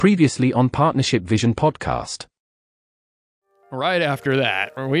Previously on Partnership Vision Podcast. Right after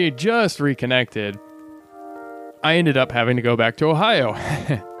that, when we had just reconnected, I ended up having to go back to Ohio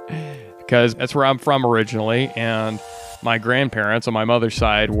because that's where I'm from originally. And my grandparents on my mother's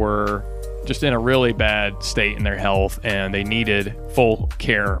side were just in a really bad state in their health and they needed full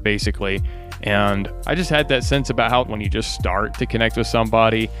care, basically. And I just had that sense about how when you just start to connect with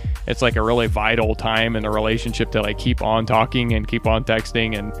somebody, it's like a really vital time in the relationship to like keep on talking and keep on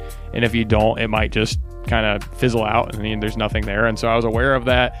texting. And if you don't, it might just kind of fizzle out and there's nothing there. And so I was aware of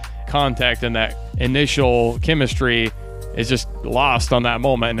that contact, and that initial chemistry is just lost on that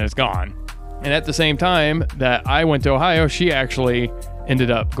moment and it's gone. And at the same time that I went to Ohio, she actually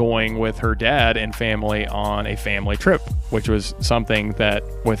ended up going with her dad and family on a family trip, which was something that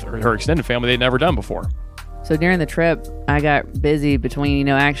with her extended family they'd never done before. So during the trip, I got busy between,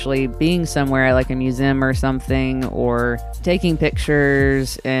 actually being somewhere like a museum or something, or taking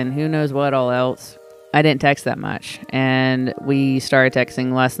pictures and who knows what all else. I didn't text that much, and we started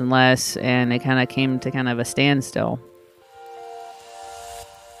texting less and less, and it kind of came to kind of a standstill.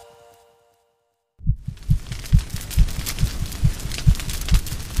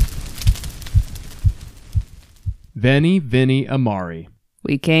 Veni, Vini, Amari.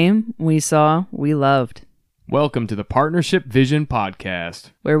 We came, we saw, we loved. Welcome to the Partnership Vision Podcast,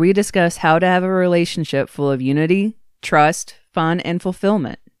 where we discuss how to have a relationship full of unity, trust, fun, and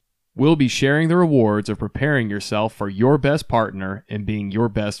fulfillment. We'll be sharing the rewards of preparing yourself for your best partner and being your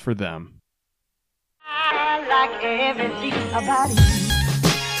best for them. I like everything about you.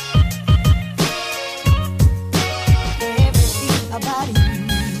 Everything about you.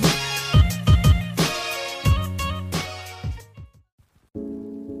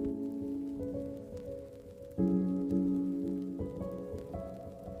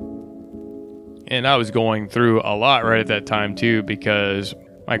 And I was going through a lot right at that time too, because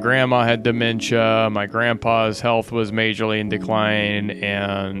my grandma had dementia, my grandpa's health was majorly in decline,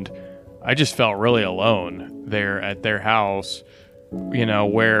 and I just felt really alone there at their house,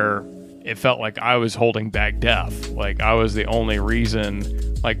 where it felt like I was holding back death. Like I was the only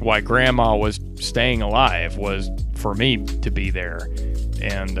reason, like why grandma was staying alive was for me to be there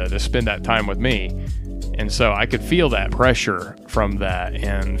and to spend that time with me. And so I could feel that pressure from that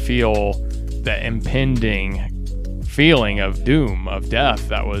and feel that impending feeling of doom, of death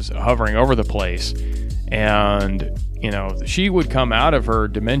that was hovering over the place. And, she would come out of her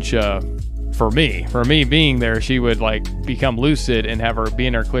dementia for me being there. She would like become lucid and have her be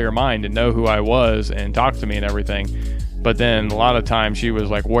in her clear mind and know who I was and talk to me and everything. But then a lot of times she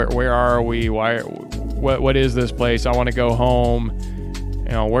was like, where are we? What is this place? I want to go home.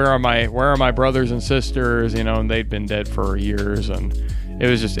 Where are my brothers and sisters? And they'd been dead for years, and it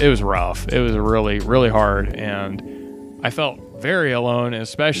was rough. It was really, really hard. And I felt very alone,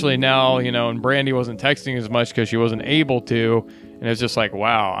 especially now, and Brandy wasn't texting as much because she wasn't able to. And it's just like,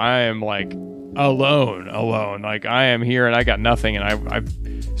 wow, I am like alone. Like I am here and I got nothing. And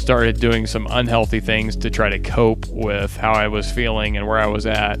I've started doing some unhealthy things to try to cope with how I was feeling and where I was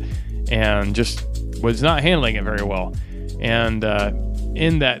at, and just was not handling it very well. And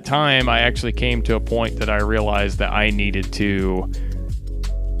in that time, I actually came to a point that I realized that I needed to,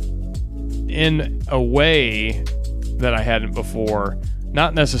 in a way that I hadn't before,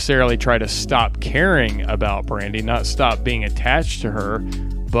 not necessarily try to stop caring about Brandy, not stop being attached to her,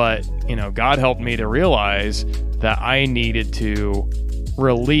 but, God helped me to realize that I needed to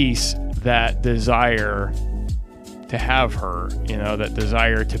release that desire to have her, that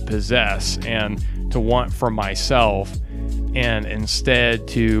desire to possess and to want for myself, and instead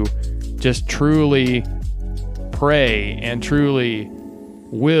to just truly pray and truly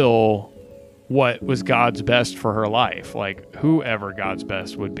will what was God's best for her life, like whoever God's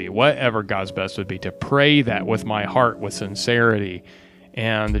best would be, whatever God's best would be, to pray that with my heart, with sincerity,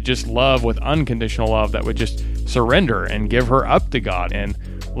 and to just love with unconditional love that would just surrender and give her up to God and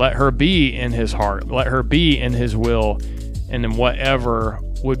let her be in his heart, let her be in his will, and then whatever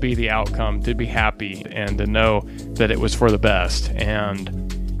would be the outcome, to be happy and to know that it was for the best.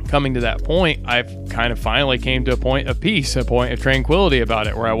 And coming to that point, I've kind of finally came to a point of peace, a point of tranquility about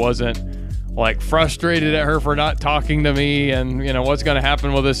it, where I wasn't like frustrated at her for not talking to me and, what's going to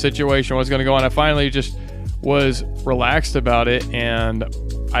happen with this situation, what's going to go on. I finally just was relaxed about it, and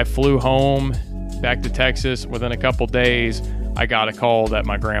I flew home back to Texas. Within a couple days, I got a call that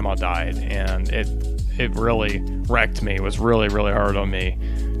my grandma died, and it really wrecked me. It was really, really hard on me.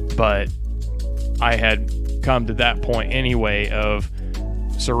 But I had come to that point anyway of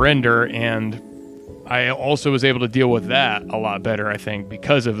surrender, and I also was able to deal with that a lot better, I think,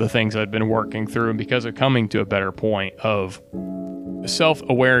 because of the things I'd been working through and because of coming to a better point of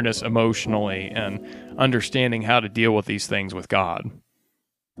self-awareness emotionally and understanding how to deal with these things with God.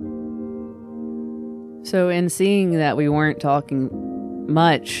 So in seeing that we weren't talking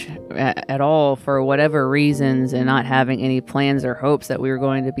much at all for whatever reasons, and not having any plans or hopes that we were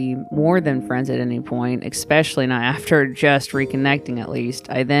going to be more than friends at any point, especially not after just reconnecting at least,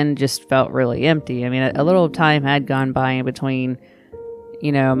 I then just felt really empty. I mean, a little time had gone by in between,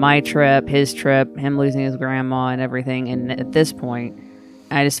 my trip, his trip, him losing his grandma and everything. And at this point,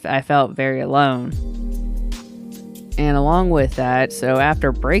 I felt very alone. And along with that, so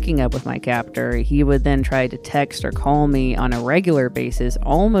after breaking up with my captor, he would then try to text or call me on a regular basis,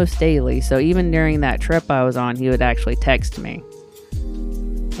 almost daily. So even during that trip I was on, he would actually text me.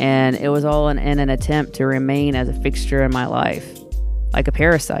 And it was all in an attempt to remain as a fixture in my life, like a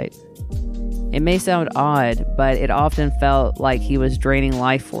parasite. It may sound odd, but it often felt like he was draining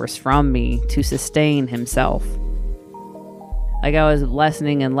life force from me to sustain himself. Like I was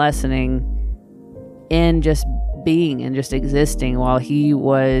lessening in just being and just existing, while he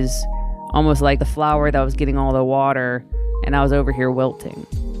was almost like the flower that was getting all the water and I was over here wilting.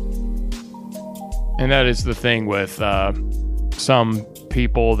 And that is the thing with some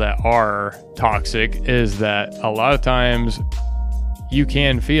people that are toxic, is that a lot of times you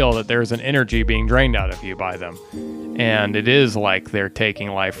can feel that there's an energy being drained out of you by them, and it is like they're taking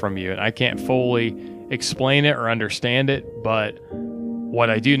life from you. And I can't fully explain it or understand it, but what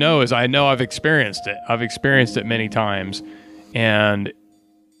I do know is I've experienced it. I've experienced it many times, and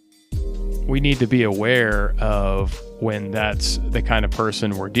we need to be aware of when that's the kind of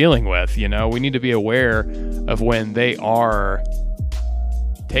person we're dealing with. We need to be aware of when they are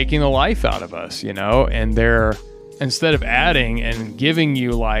taking the life out of us, and they're, instead of adding and giving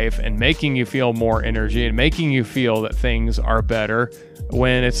you life and making you feel more energy and making you feel that things are better,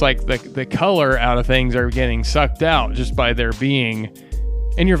 when it's like the color out of things are getting sucked out just by their being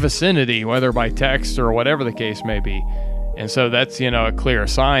in your vicinity, whether by text or whatever the case may be. And so that's, a clear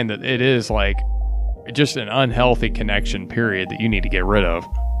sign that it is like just an unhealthy connection, period, that you need to get rid of.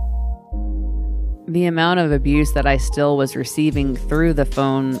 The amount of abuse that I still was receiving through the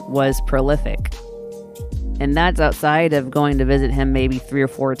phone was prolific. And that's outside of going to visit him maybe 3 or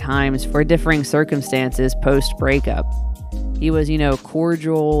 4 times for differing circumstances post-breakup. He was,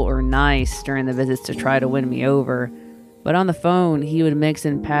 cordial or nice during the visits to try to win me over. But on the phone, he would mix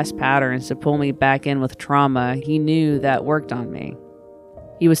in past patterns to pull me back in with trauma he knew that worked on me.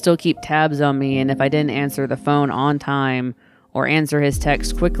 He would still keep tabs on me, and if I didn't answer the phone on time or answer his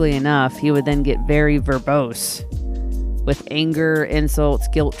text quickly enough, he would then get very verbose with anger, insults,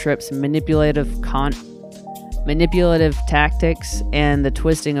 guilt trips, manipulative tactics, and the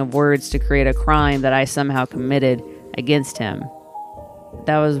twisting of words to create a crime that I somehow committed against him.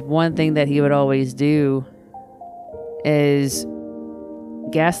 That was one thing that he would always do, is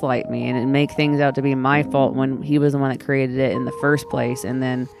gaslight me and make things out to be my fault when he was the one that created it in the first place. And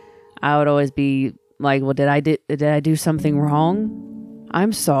then I would always be like, well, did I do something wrong?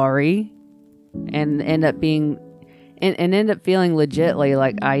 I'm sorry. And end up feeling legitly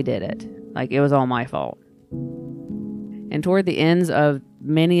like I did it. Like it was all my fault. And toward the ends of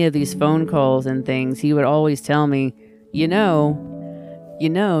many of these phone calls and things, he would always tell me, no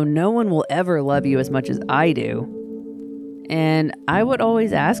one will ever love you as much as I do. And I would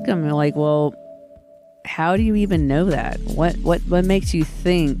always ask him, like, well, how do you even know that? What makes you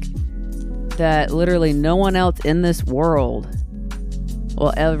think that literally no one else in this world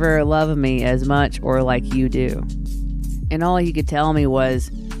will ever love me as much or like you do? And all he could tell me was,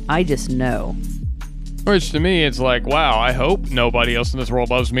 I just know. Which to me, it's like, wow, I hope nobody else in this world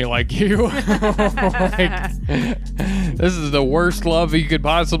loves me like you. This is the worst love you could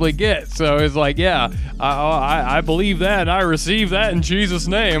possibly get. So it's like, yeah, I believe that and I receive that in Jesus'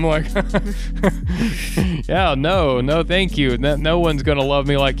 name. Like, yeah, no, thank you. No one's going to love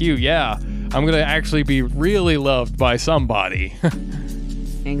me like you. Yeah, I'm going to actually be really loved by somebody.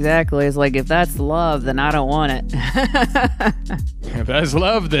 Exactly. It's like, if that's love, then I don't want it. If that's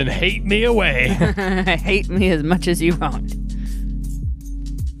love, then hate me away. Hate me as much as you want.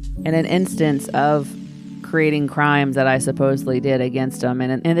 In an instance of creating crimes that I supposedly did against him,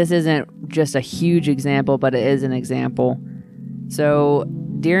 and this isn't just a huge example, but it is an example. So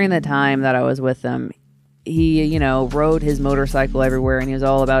during the time that I was with him, he, rode his motorcycle everywhere, and he was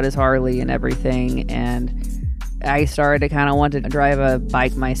all about his Harley and everything, and I started to kind of want to drive a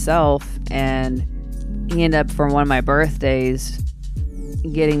bike myself, and he ended up, for one of my birthdays,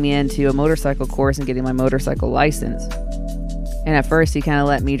 getting me into a motorcycle course and getting my motorcycle license. And at first, he kind of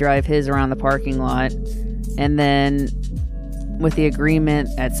let me drive his around the parking lot, and then with the agreement,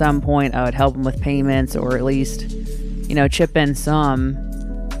 at some point, I would help him with payments, or at least chip in some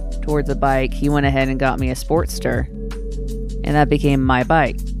towards a bike, he went ahead and got me a Sportster. And that became my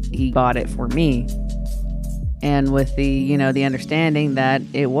bike. He bought it for me. And with the understanding that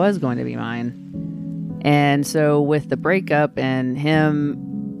it was going to be mine. And so with the breakup and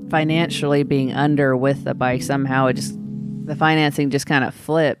him financially being under with the bike, somehow the financing just kind of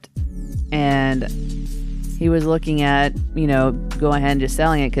flipped. And he was looking at, go ahead and just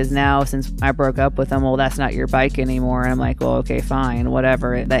selling it, because now since I broke up with him, well, that's not your bike anymore. And I'm like, well, okay, fine,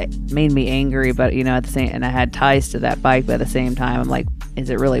 whatever. That made me angry, but at the same, and I had ties to that bike, but at the same time, I'm like, is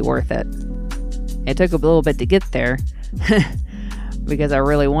it really worth it? It took a little bit to get there because I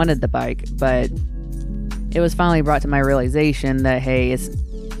really wanted the bike, but it was finally brought to my realization that, hey,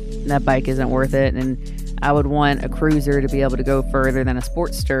 that bike isn't worth it, and I would want a cruiser to be able to go further than a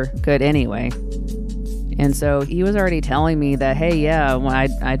Sportster could anyway. And so he was already telling me that, hey, yeah, when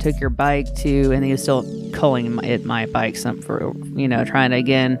I took your bike to, and he was still calling it my bike, for trying to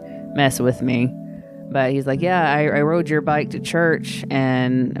again mess with me. But he's like, yeah, I rode your bike to church,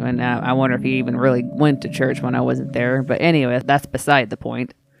 and I wonder if he even really went to church when I wasn't there. But anyway, that's beside the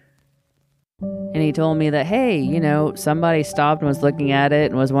point. And he told me that, hey, somebody stopped and was looking at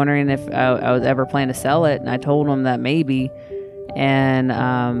it and was wondering if I was ever planning to sell it. And I told him that maybe, and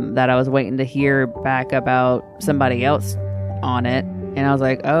that I was waiting to hear back about somebody else on it. And I was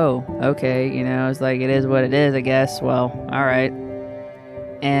like, oh, okay. It's like, it is what it is, I guess. Well, all right.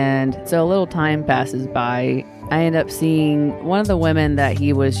 And so a little time passes by. I end up seeing one of the women that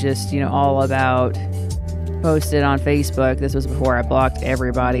he was just, all about, posted on Facebook. This was before I blocked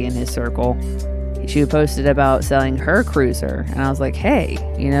everybody in his circle. She posted about selling her cruiser. And I was like, hey,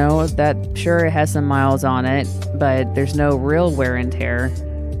 that sure has some miles on it, but there's no real wear and tear.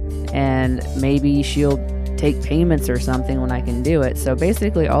 And maybe she'll take payments or something when I can do it. So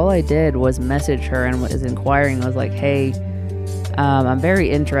basically all I did was message her and was inquiring. I was like, hey, I'm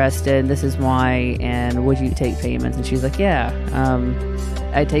very interested. This is why. And would you take payments? And she's like, yeah,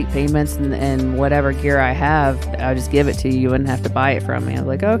 I take payments, and whatever gear I have, I'll just give it to you. You wouldn't have to buy it from me. I was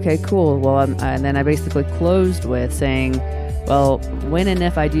like, okay, cool. Well, and then I basically closed with saying, well, when and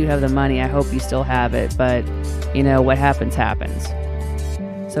if I do have the money, I hope you still have it. But, what happens, happens.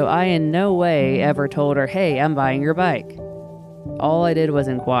 So I in no way ever told her, hey, I'm buying your bike. All I did was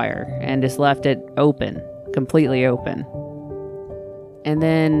inquire and just left it open, completely open. And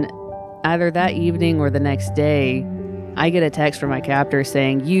then either that evening or the next day, I get a text from my captor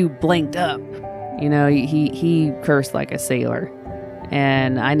saying, you blinked up. He cursed like a sailor.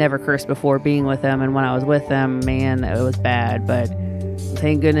 And I never cursed before being with him. And when I was with him, man, it was bad. But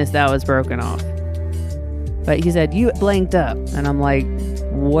thank goodness that was broken off. But he said, you blinked up. And I'm like,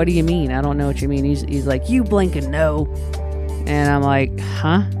 what do you mean? I don't know what you mean. He's like, you blinking no. And I'm like,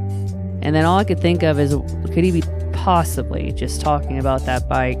 huh? And then all I could think of is, could he be possibly just talking about that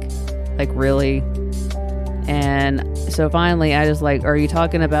bike? Like, really? And so finally I was like, are you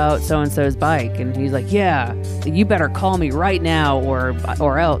talking about so-and-so's bike? And he's like, yeah, you better call me right now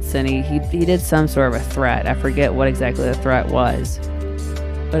or else. And he did some sort of a threat. I forget what exactly the threat was,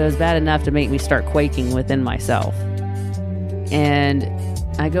 but it was bad enough to make me start quaking within myself. And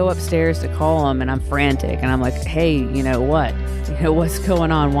I go upstairs to call him, and I'm frantic, and I'm like, hey, what? What's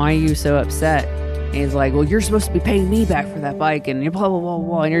going on? Why are you so upset? And he's like, well, you're supposed to be paying me back for that bike, and you're blah, blah, blah,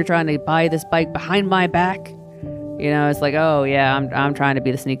 blah, and you're trying to buy this bike behind my back. It's like, oh, yeah, I'm trying to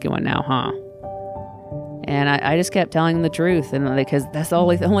be the sneaky one now, huh? And I just kept telling him the truth, and because that's the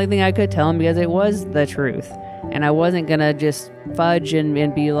only thing I could tell him, because it was the truth. And I wasn't going to just fudge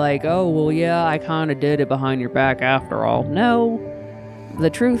and be like, oh, well, yeah, I kind of did it behind your back after all. No, the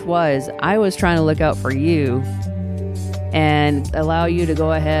truth was I was trying to look out for you and allow you to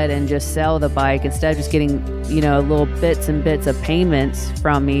go ahead and just sell the bike instead of just getting, little bits and bits of payments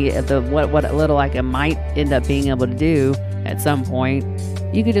from me of what little I might end up being able to do at some point.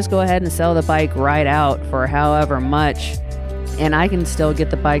 You could just go ahead and sell the bike right out for however much, and I can still get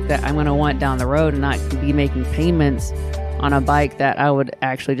the bike that I'm going to want down the road and not be making payments on a bike that I would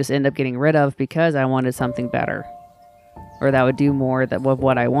actually just end up getting rid of because I wanted something better, or that would do more of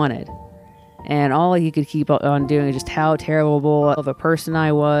what I wanted. And all he could keep on doing is just how terrible of a person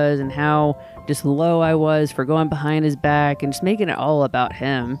I was and how just low I was for going behind his back and just making it all about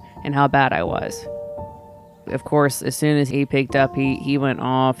him and how bad I was. Of course, as soon as he picked up, he went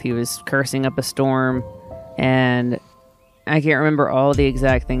off. He was cursing up a storm. And I can't remember all the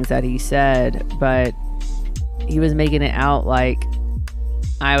exact things that he said, but he was making it out like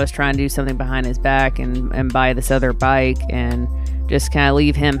I was trying to do something behind his back and buy this other bike and just kind of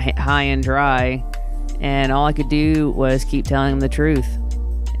leave him high and dry. And all I could do was keep telling him the truth.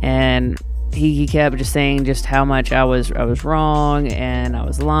 And he kept just saying just how much I was wrong and I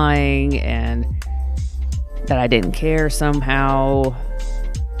was lying and that I didn't care somehow,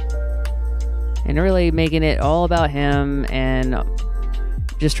 and really making it all about him and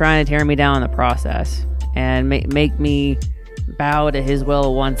just trying to tear me down in the process and make me bow to his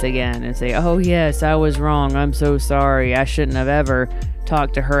will once again and say, oh yes, I was wrong, I'm so sorry, I shouldn't have ever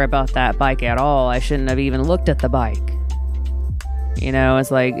talked to her about that bike at all, I shouldn't have even looked at the bike. You know,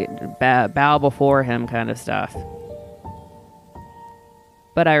 it's like bow before him kind of stuff.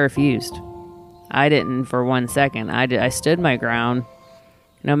 But I refused. I didn't for 1 second. I stood my ground.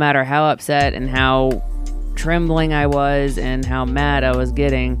 No matter how upset and how trembling I was and how mad I was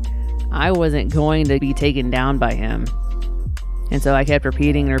getting, I wasn't going to be taken down by him. And so I kept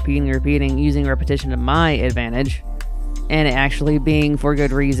repeating, using repetition to my advantage, and it actually being for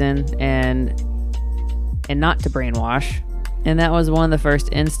good reason and not to brainwash. And that was one of the first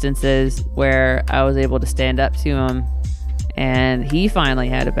instances where I was able to stand up to him, and he finally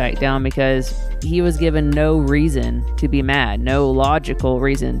had to back down because he was given no reason to be mad, no logical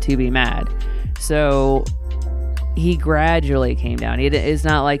reason to be mad. So he gradually came down. It's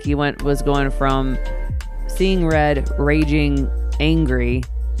not like he was going from seeing red, raging, angry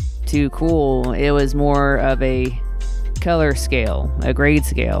to cool. It was more of a color scale, a grade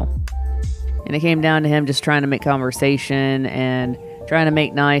scale. And it came down to him just trying to make conversation and trying to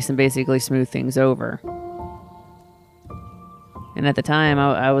make nice and basically smooth things over. And at the time,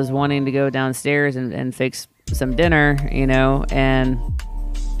 I was wanting to go downstairs and fix some dinner, you know, and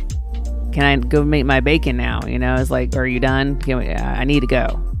can I go make my bacon now? You know, it's like, are you done? I need to go.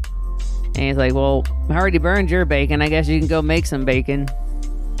 And he's like, well, I already burned your bacon. I guess you can go make some bacon.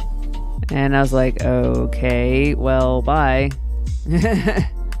 And I was like, okay, well, bye.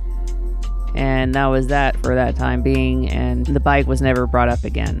 And that was that for that time being, and the bike was never brought up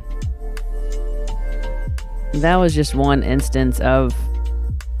again. That was just one instance of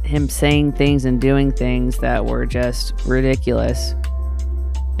him saying things and doing things that were just ridiculous.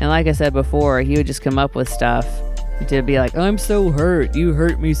 And like I said before, he would just come up with stuff to be like, I'm so hurt, you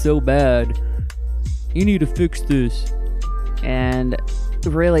hurt me so bad, you need to fix this. And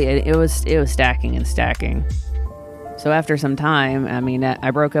really, it was stacking and stacking. So after some time, I mean,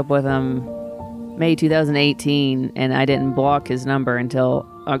 I broke up with him May 2018, and I didn't block his number until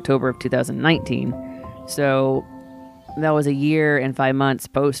October of 2019. So that was a year and 5 months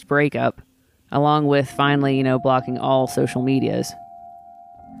post breakup, along with finally, you know, blocking all social medias.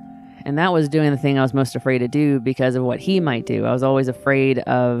 And that was doing the thing I was most afraid to do because of what he might do. I was always afraid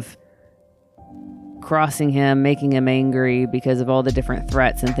of crossing him, making him angry because of all the different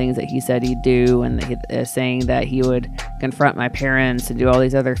threats and things that he said he'd do, and saying that he would confront my parents and do all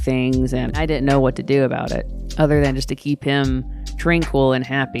these other things. And I didn't know what to do about it other than just to keep him tranquil and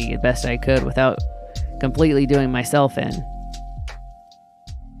happy as best I could without completely doing myself in.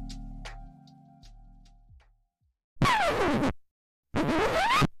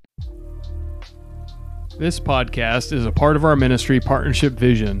 This podcast is a part of our ministry, Partnership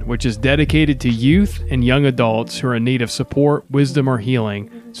Vision, which is dedicated to youth and young adults who are in need of support, wisdom, or healing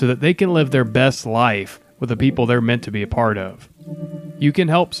so that they can live their best life with the people they're meant to be a part of. You can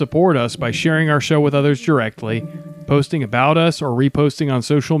help support us by sharing our show with others directly, posting about us or reposting on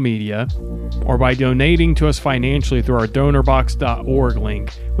social media, or by donating to us financially through our donorbox.org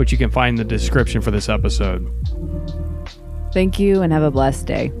link, which you can find in the description for this episode. Thank you and have a blessed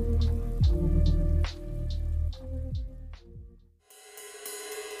day.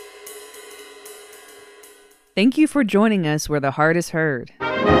 Thank you for joining us where the heart is heard.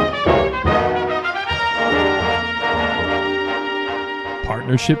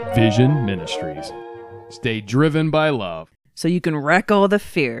 Partnership Vision Ministries. Stay driven by love. So you can wreck all the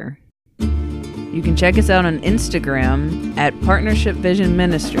fear. You can check us out on Instagram at Partnership Vision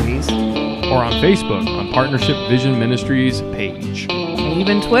Ministries. Or on Facebook on Partnership Vision Ministries page. And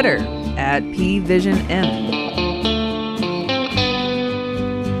even Twitter at PVisionM.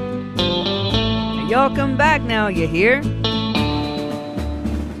 Y'all come back now, you hear?